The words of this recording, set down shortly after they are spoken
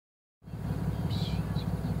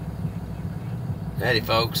Howdy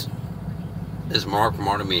folks, this is Mark from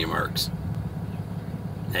Modern Media Mercs.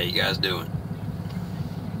 How you guys doing?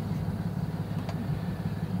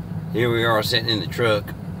 Here we are sitting in the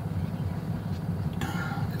truck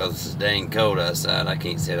because it's dang cold outside. I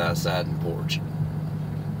can't sit outside in the porch.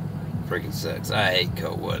 Freaking sucks. I hate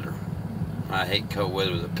cold weather. I hate cold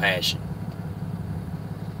weather with a passion.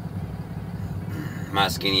 My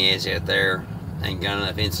skinny ass out there ain't got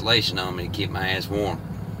enough insulation on me to keep my ass warm.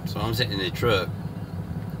 So I'm sitting in the truck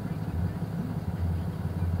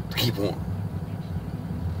to keep warm.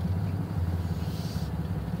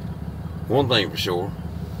 One thing for sure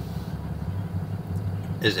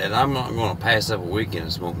is that I'm not going to pass up a weekend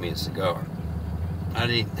and smoke me a cigar. I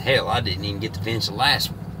didn't even get to finish the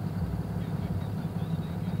last one.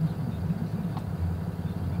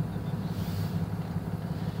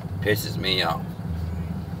 Pisses me off.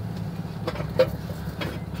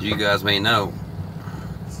 As you guys may know,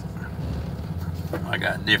 I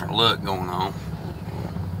got a different look going on.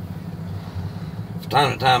 From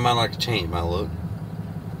time to time I like to change my look.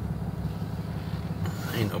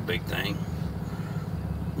 Ain't no big thing,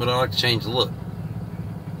 but I like to change the look.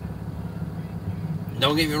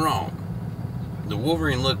 Don't get me wrong, the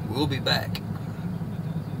Wolverine look will be back.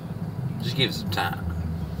 Just give it some time.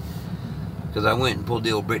 Because I went and pulled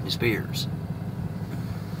the old Britney Spears.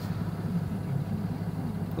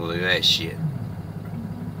 Look at that shit.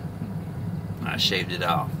 I shaved it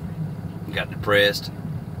off. Got depressed,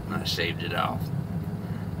 and I shaved it off.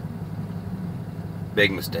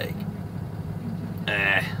 Big mistake.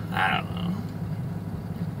 I don't know.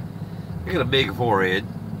 I got a big forehead.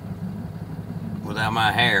 Without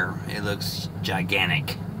my hair, it looks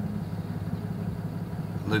gigantic.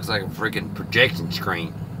 It looks like a freaking projection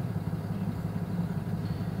screen.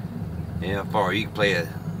 Yeah, far you can play a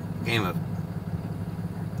game of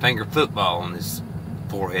finger football on this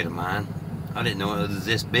forehead of mine. I didn't know it was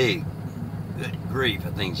this big. Good grief,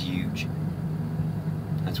 that thing's huge.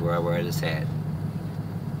 That's where I wear this hat.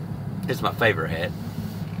 It's my favorite hat.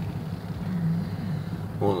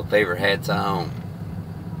 One of the favorite hats I own.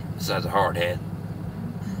 Besides a hard hat.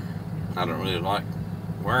 I don't really like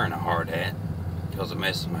wearing a hard hat because it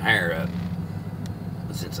messes my hair up.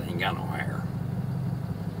 But since I ain't got no hair,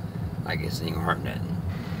 I guess it ain't gonna hurt nothing.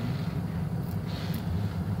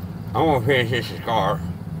 I'm gonna finish this cigar.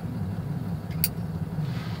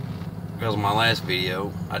 Because of my last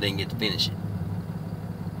video, I didn't get to finish it.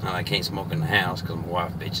 And I can't smoke in the house because my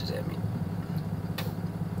wife bitches at me.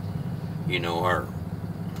 You know her.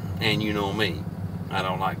 And you know me. I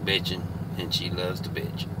don't like bitching, and she loves to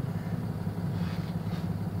bitch.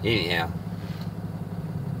 Anyhow,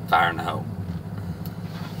 fire in the hole.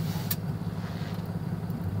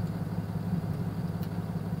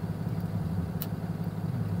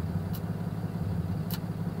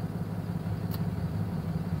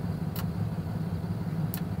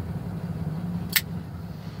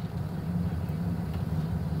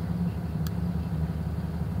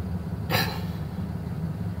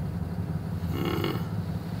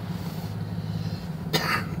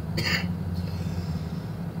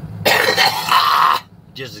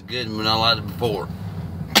 Just as good when I liked it before.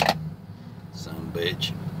 Son of a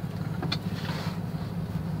bitch.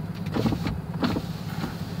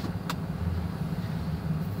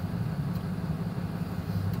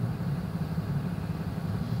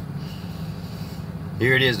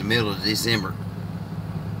 Here it is, the middle of December.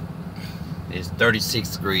 It's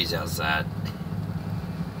 36 degrees outside.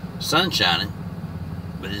 Sun shining,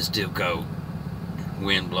 but it's still cold.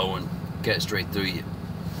 Wind blowing, cut straight through you.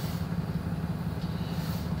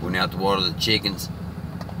 Went out to water the chickens.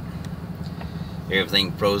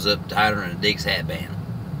 Everything froze up tighter than a Dick's hat band.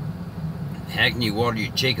 How can you water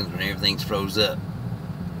your chickens when everything's froze up?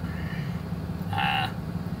 I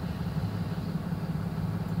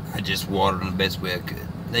just watered them the best way I could.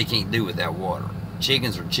 They can't do without water.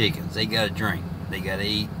 Chickens are chickens. They gotta drink. They gotta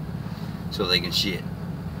eat so they can shit.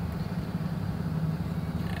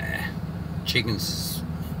 Chickens,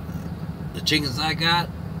 the chickens I got,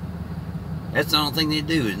 that's the only thing they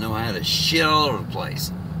do is know how to shit all over the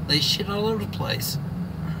place. They shit all over the place.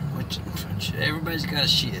 Which everybody's got to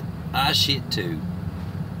shit. I shit too.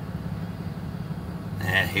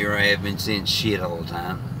 And here I have been saying shit all the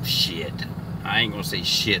time. Shit. I ain't gonna say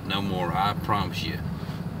shit no more. I promise you.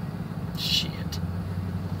 Shit.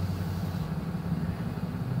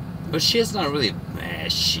 But shit's not really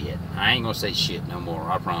shit. I ain't gonna say shit no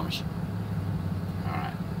more. I promise you. All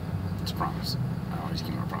right. It's a promise. I always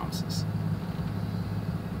keep my promises.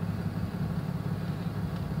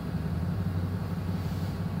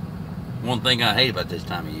 One thing I hate about this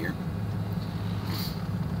time of year,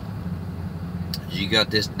 you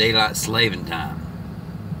got this daylight slaving time.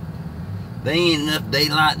 There ain't enough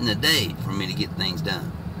daylight in the day for me to get things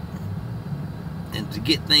done. And to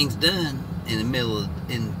get things done in the middle of,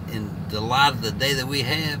 in the light of the day that we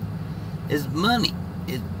have is money.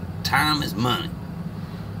 Time is money.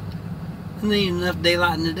 And there ain't enough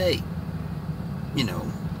daylight in the day. You know,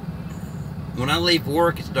 when I leave for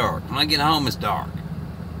work, it's dark. When I get home, it's dark.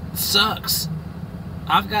 It sucks.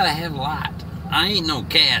 I've got to have light. I ain't no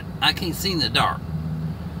cat. I can't see in the dark.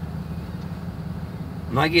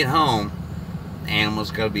 When I get home,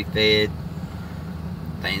 animals got to be fed.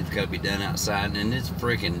 Things got to be done outside, and it's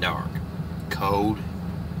freaking dark. Cold.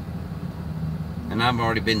 And I've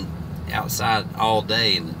already been outside all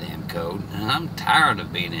day in the damn cold, and I'm tired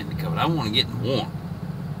of being in the cold. I want to get in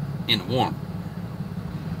the warm.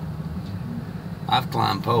 I've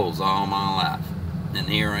climbed poles all my life, and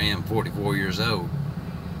here I am, 44 years old,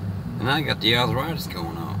 and I got the arthritis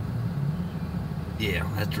going on. Yeah,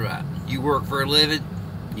 that's right. You work for a living,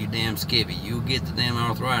 you damn skippy. You'll get the damn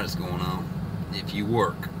arthritis going on if you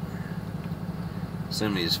work.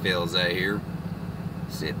 Some of these fellas out here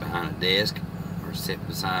sit behind a desk, or sit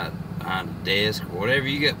behind a desk, or whatever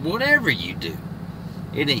you get, whatever you do.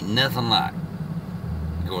 It ain't nothing like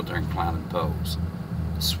going there and climbing poles,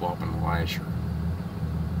 swapping a lasher,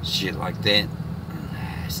 shit like that.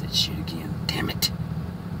 I said shit again, damn it.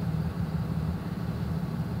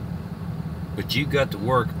 But you got to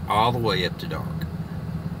work all the way up to dark.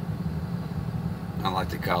 I like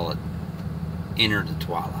to call it enter the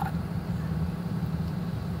twilight.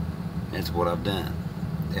 That's what I've done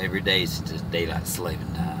every day since it's daylight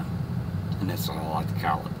saving time. And that's what I like to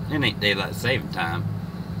call it. It ain't daylight saving time.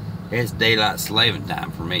 It's daylight slaving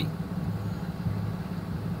time for me.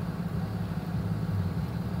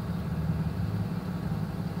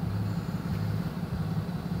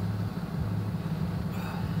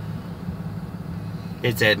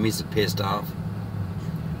 It's had me so pissed off.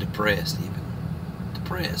 Depressed even.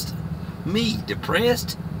 Depressed. Me,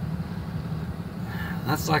 depressed?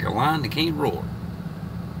 That's like a lion that can't roar.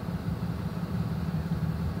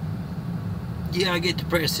 Yeah, I get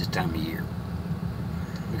depressed this time of year.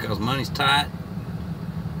 Because money's tight.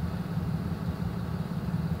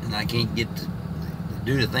 And I can't get to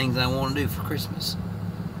do the things I want to do for Christmas.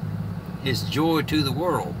 It's joy to the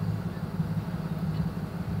world.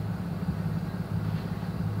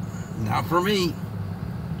 Not for me.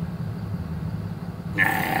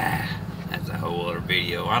 Nah, that's a whole other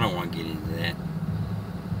video. I don't want to get into that.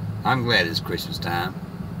 I'm glad it's Christmas time.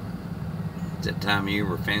 It's that time of year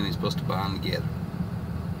where family's supposed to bond together.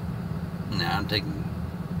 Now I'm taking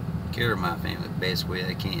care of my family the best way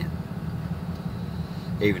I can.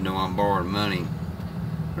 Even though I'm borrowing money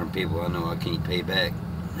from people I know I can't pay back.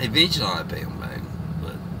 Eventually I'll pay them back,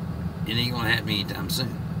 but it ain't gonna happen anytime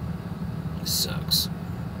soon. It sucks.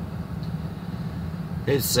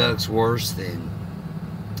 It sucks worse than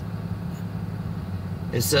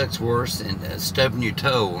stubbing your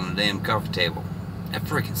toe on a damn coffee table. That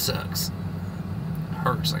freaking sucks. It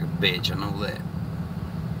hurts like a bitch, I know that.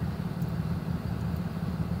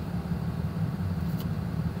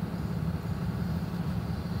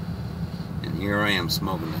 And here I am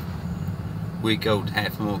smoking a week-old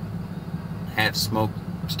half-smoked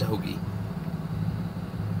stogie.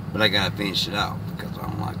 But I gotta finish it off because I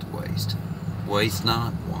don't like to waste. Waste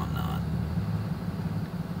not, want not.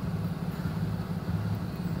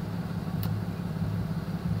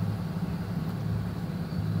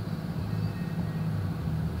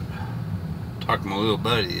 Talked to my little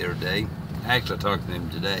buddy the other day. Actually, I talked to him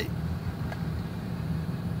today.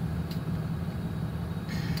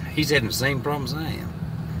 He's having the same problems I am.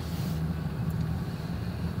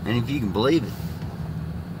 And if you can believe it,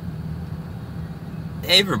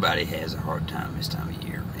 everybody has a hard time this time of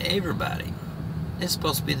year. Everybody. It's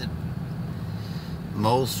supposed to be the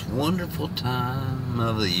most wonderful time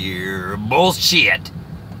of the year. Bullshit!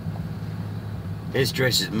 It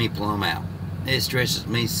stresses me plumb out. It stresses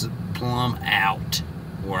me plumb out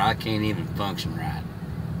where I can't even function right.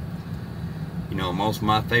 You know, most of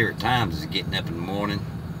my favorite times is getting up in the morning,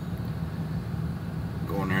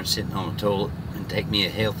 going there and sitting on the toilet and take me a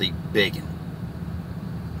healthy biggin.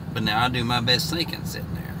 But now I do my best thinking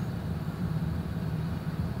sitting there.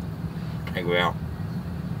 Hey, well,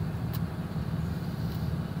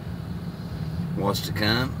 what's to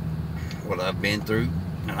come, what I've been through,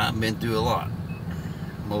 and I've been through a lot.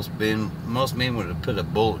 Most men would have put a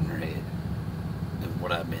bullet in their head of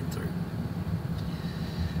what I've been through.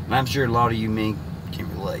 And I'm sure a lot of you men can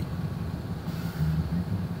relate.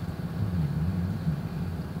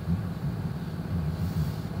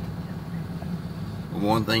 But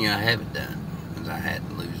one thing I haven't done is I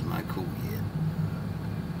hadn't lose my cool yet.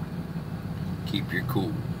 Keep your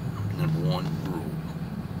cool. number one rule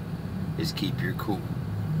is keep your cool.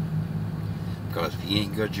 Because if you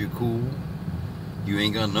ain't got your cool, you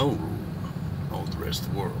ain't got no rule over the rest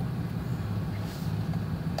of the world.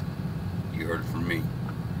 You heard it from me.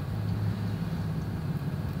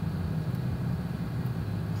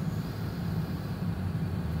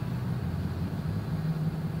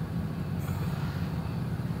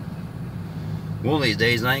 One of these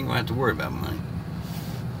days, I ain't going to have to worry about money.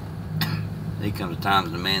 There comes a time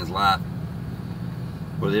in a man's life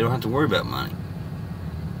where they don't have to worry about money.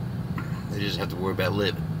 They just have to worry about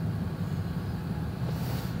living.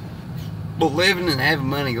 But living and having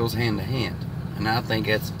money goes hand to hand. And I think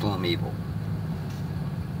that's plumb evil.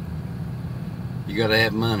 You got to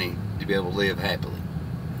have money to be able to live happily.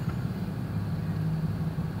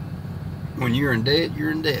 When you're in debt,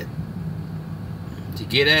 you're in debt. To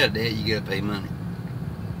get out of debt, you got to pay money.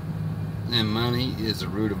 And money is the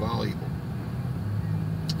root of all evil.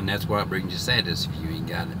 And that's why it brings you sadness if you ain't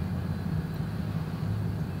got it.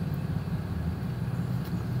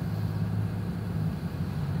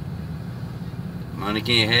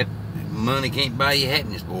 Money can't buy you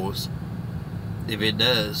happiness, boys. If it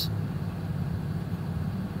does,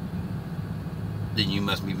 then you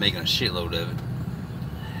must be making a shitload of it.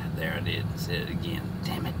 There I did. Said it again.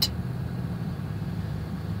 Damn it.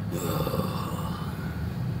 Ugh.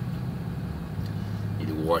 Need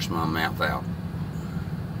to wash my mouth out.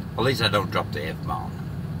 At least I don't drop the F-bomb.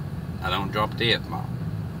 I don't drop the F-bomb.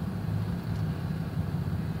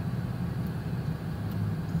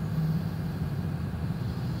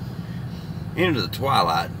 Into the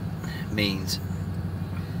twilight means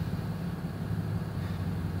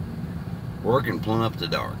working plumb up to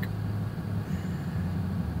dark.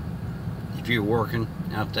 If you're working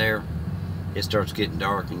out there, it starts getting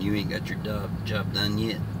dark and you ain't got your job done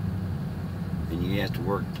yet, and you have to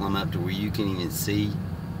work plumb up to where you can't even see,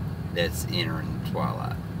 that's entering the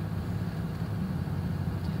twilight.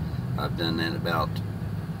 I've done that about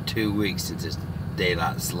 2 weeks since it's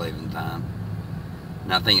daylight saving time,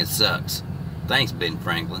 and I think it sucks. Thanks, Ben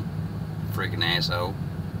Franklin, freaking asshole.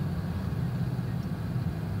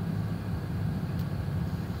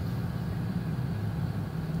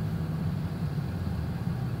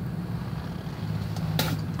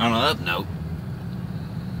 On an up note,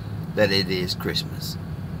 that it is Christmas.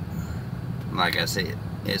 Like I said,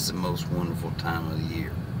 it's the most wonderful time of the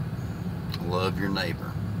year. Love your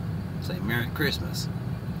neighbor. Say Merry Christmas.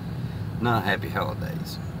 Not Happy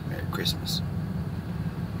Holidays. Merry Christmas.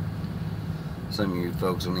 Some of you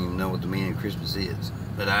folks don't even know what the meaning of Christmas is,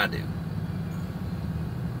 but I do.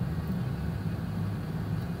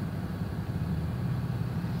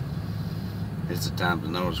 It's a time to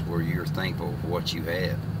notice where you're thankful for what you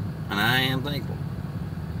have. And I am thankful.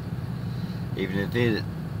 Even if it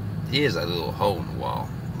is a little hole in the wall.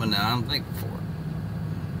 But now I'm thankful for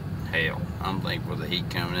it. Hell, I'm thankful for the heat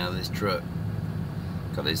coming out of this truck.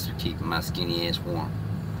 Because it's keeping my skinny ass warm.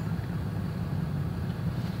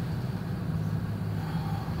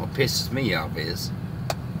 What pisses me off is,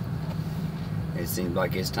 it seems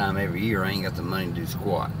like this time every year I ain't got the money to do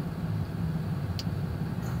squat.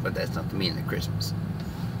 But that's not the meaning of Christmas.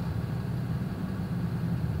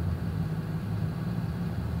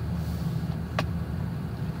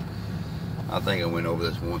 I think I went over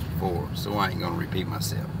this once before, so I ain't gonna repeat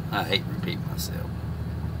myself. I hate repeating myself.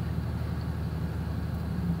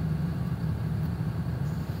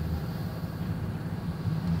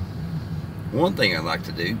 One thing I'd like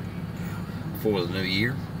to do before the new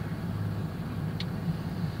year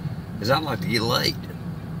is I'd like to get laid.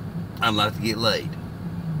 I'd like to get laid.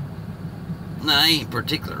 Now, I ain't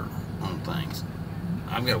particular on things.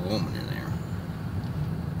 I've got a woman in there.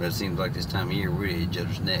 But it seems like this time of year we're at each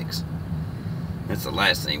other's necks. That's the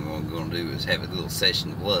last thing we're going to do is have a little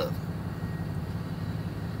session of love.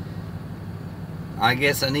 I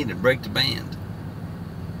guess I need to break the band.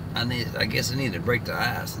 I guess I need to break the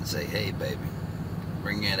ice and say, hey baby,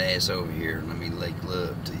 bring that ass over here and let me make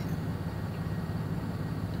love to you.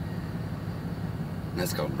 And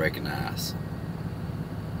that's called breaking the ice.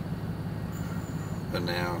 But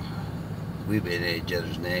now, we've been at each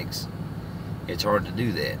other's necks. It's hard to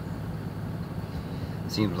do that.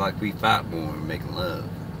 Seems like we fight more when we're making love.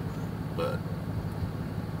 But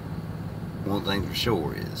one thing for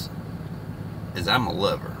sure is I'm a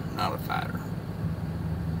lover, not a fighter.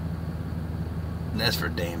 And that's for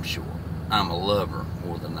damn sure. I'm a lover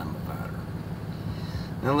more than I'm a fighter.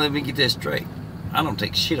 Now let me get this straight. I don't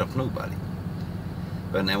take shit off nobody.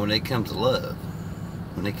 But now when it comes to love,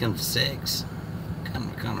 when it comes to sex, I'm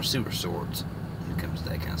a connoisseur of sorts when it comes to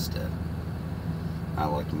that kind of stuff. I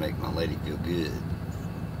like to make my lady feel good.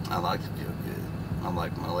 I like to feel good. I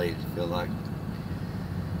like my lady to feel like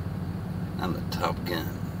I'm the top gun.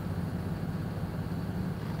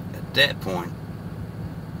 At that point,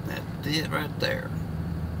 that's it right there.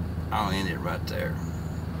 I'll end it right there.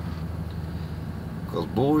 Because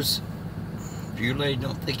boys, if your lady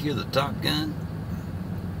don't think you're the top gun,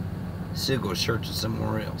 she'll go searching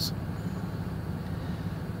somewhere else.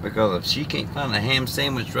 Because if she can't find a ham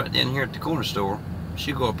sandwich right down here at the corner store,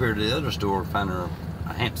 she'll go up here to the other store and find her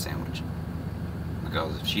a ham sandwich.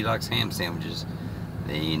 Because if she likes ham sandwiches,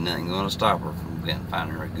 there ain't nothing going to stop her from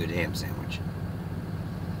finding her a good ham sandwich.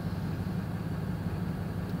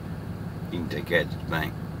 You can take that to the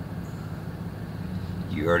bank.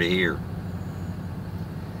 You heard it here.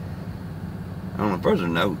 On a further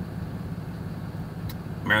note,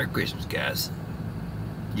 Merry Christmas, guys.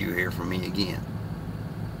 You'll hear from me again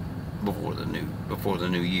before the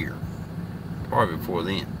new year, probably before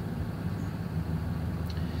then.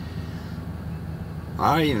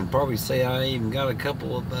 I even probably say I even got a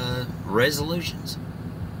couple of resolutions.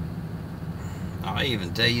 I'll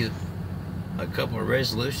even tell you a couple of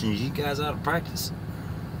resolutions you guys ought to practice.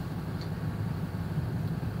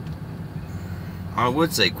 I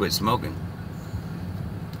would say quit smoking,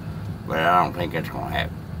 but I don't think that's going to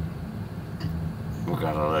happen because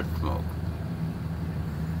I love to smoke.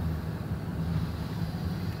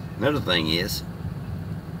 Another thing is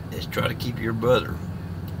try to keep your brother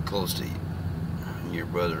close to you. Your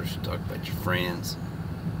brothers, talk about your friends,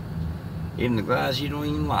 even the guys you don't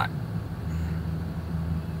even like.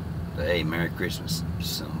 Say, hey, Merry Christmas, you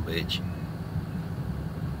son of a bitch.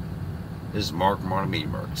 This is Mark from Modern Media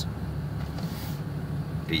Mercs.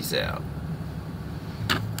 Peace out.